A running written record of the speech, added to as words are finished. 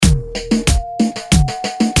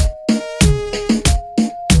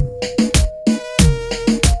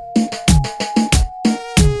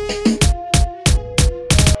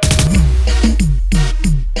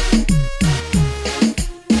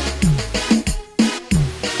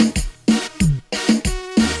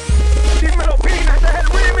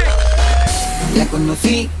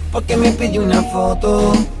conocí porque me pidió una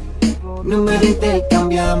foto. Número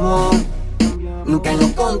intercambiamos. Nunca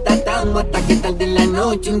nos contactamos hasta que tarde en la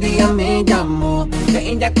noche un día me llamó.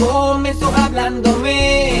 Ella comenzó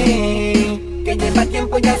hablándome que lleva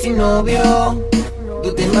tiempo ya sin novio.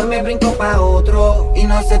 Tu tema me brincó pa' otro y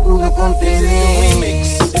no se pudo contener.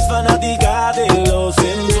 Es fanática de lo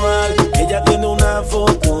sensual. Ella tiene una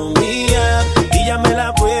foto mía y ya me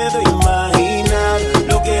la puedo imaginar.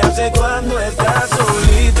 Lo que hace cuando está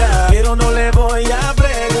solita, pero no le voy a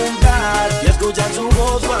preguntar. Y escuchar su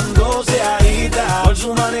voz cuando se agita por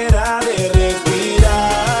su manera de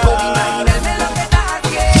respirar. Puedo imaginarme lo que está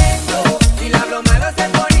haciendo. Si le hablo malo se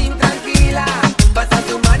pone intranquila. Pasa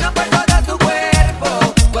su mano por todo su cuerpo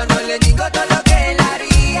cuando le digo todo lo que él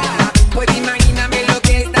haría. Puedo imaginarme lo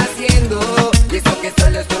que está haciendo. Y eso que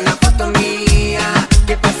solo es una foto mía.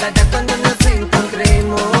 ¿Qué pasará cuando nos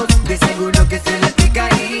encontremos? De seguro que se le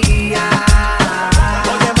explicaría.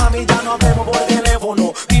 Oye mami, ya no hablemos por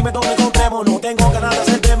teléfono. Dime dónde encontrémonos. Tengo ganas de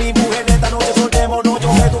hacerte mi mujer. Esta noche soltémonos.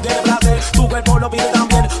 Yo sé tú quieres placer, tu cuerpo lo pide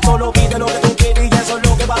también. Solo pide lo que tú quieres y eso es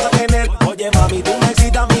lo que vas a tener. Oye mami, tú me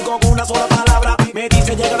excitas a mí con una sola palabra. Me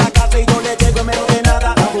dice llega a la casa y yo le llego en menos de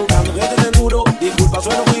nada. Estás buscando que te den duro. Disculpa,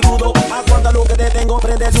 sueno muy rudo. Aguanta lo que te tengo,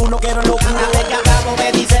 prende el uno, quiero locura. Desde que hablamos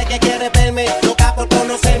me dice que quiere verme. Loca por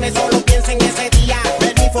conocerme, solo piensa en ese día.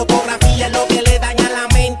 Ver mi fotografía es lo que le daña la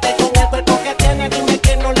mente. Con el cuerpo que tiene, dime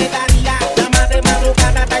que no le daría. La madre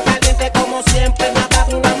madrugada tan caliente como siempre. Nada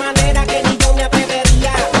de una manera que ni yo me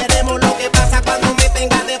atrevería. Veremos lo que pasa cuando me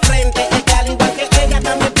tenga de frente. Es que al igual que ella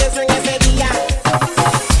también pienso en ese día.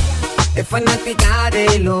 Es fanática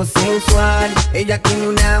de lo sensual. Ella tiene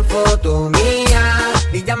una foto mía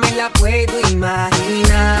y ya me la puedo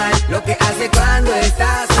imaginar. Lo que hace cuando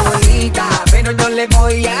está solita, pero no le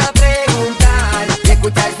voy a preguntar. Y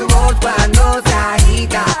escuchar su voz cuando se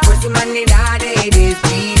agita por su manera de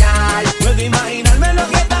respirar. Puedo imaginarme lo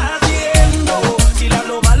que está haciendo. Si le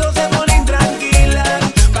hablo malo se pone intranquila.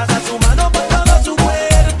 Pasa su mano por todo su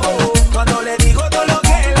cuerpo cuando le digo todo lo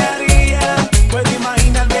que él haría. Puedo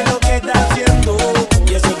imaginarme lo que está haciendo.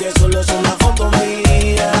 Y eso que solo es una foto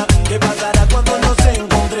mía. ¿Qué pasará cuando nos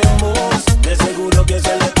encontremos? De seguro que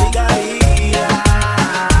se le explicaría.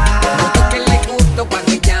 Noto que le gusto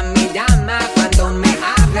cuando ella me llama, cuando me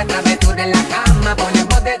habla, travesura en la cama, pone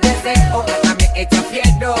voz de deseo, hasta me echa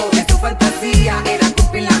fierro. De su fantasía era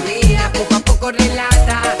cumplir la mía, poco a poco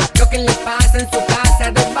relata lo que le pasa en su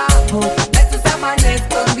casa debajo de sus sábanas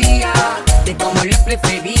escondía, de cómo lo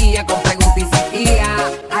prefería, con preguntas y seguía,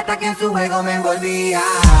 hasta que en su juego me envolvía.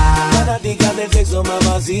 Fanática del sexo,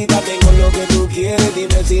 mamacita. Tengo lo que tú quieres,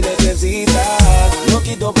 dime si necesitas. No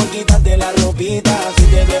quito por quitarte la ropita. Si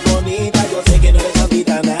te ves bonita, yo sé que no eres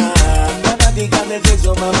santita nada. Fanática del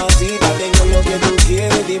sexo, mamacita. Tengo lo que tú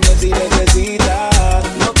quieres, dime si necesitas.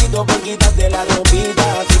 No quito por quitarte la ropita.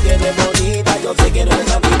 Si te ves bonita, yo sé que no eres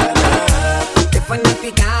santita nada. Es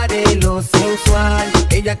fanática de lo sensual.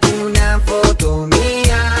 Ella tiene una foto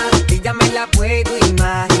mía y ya me la puedo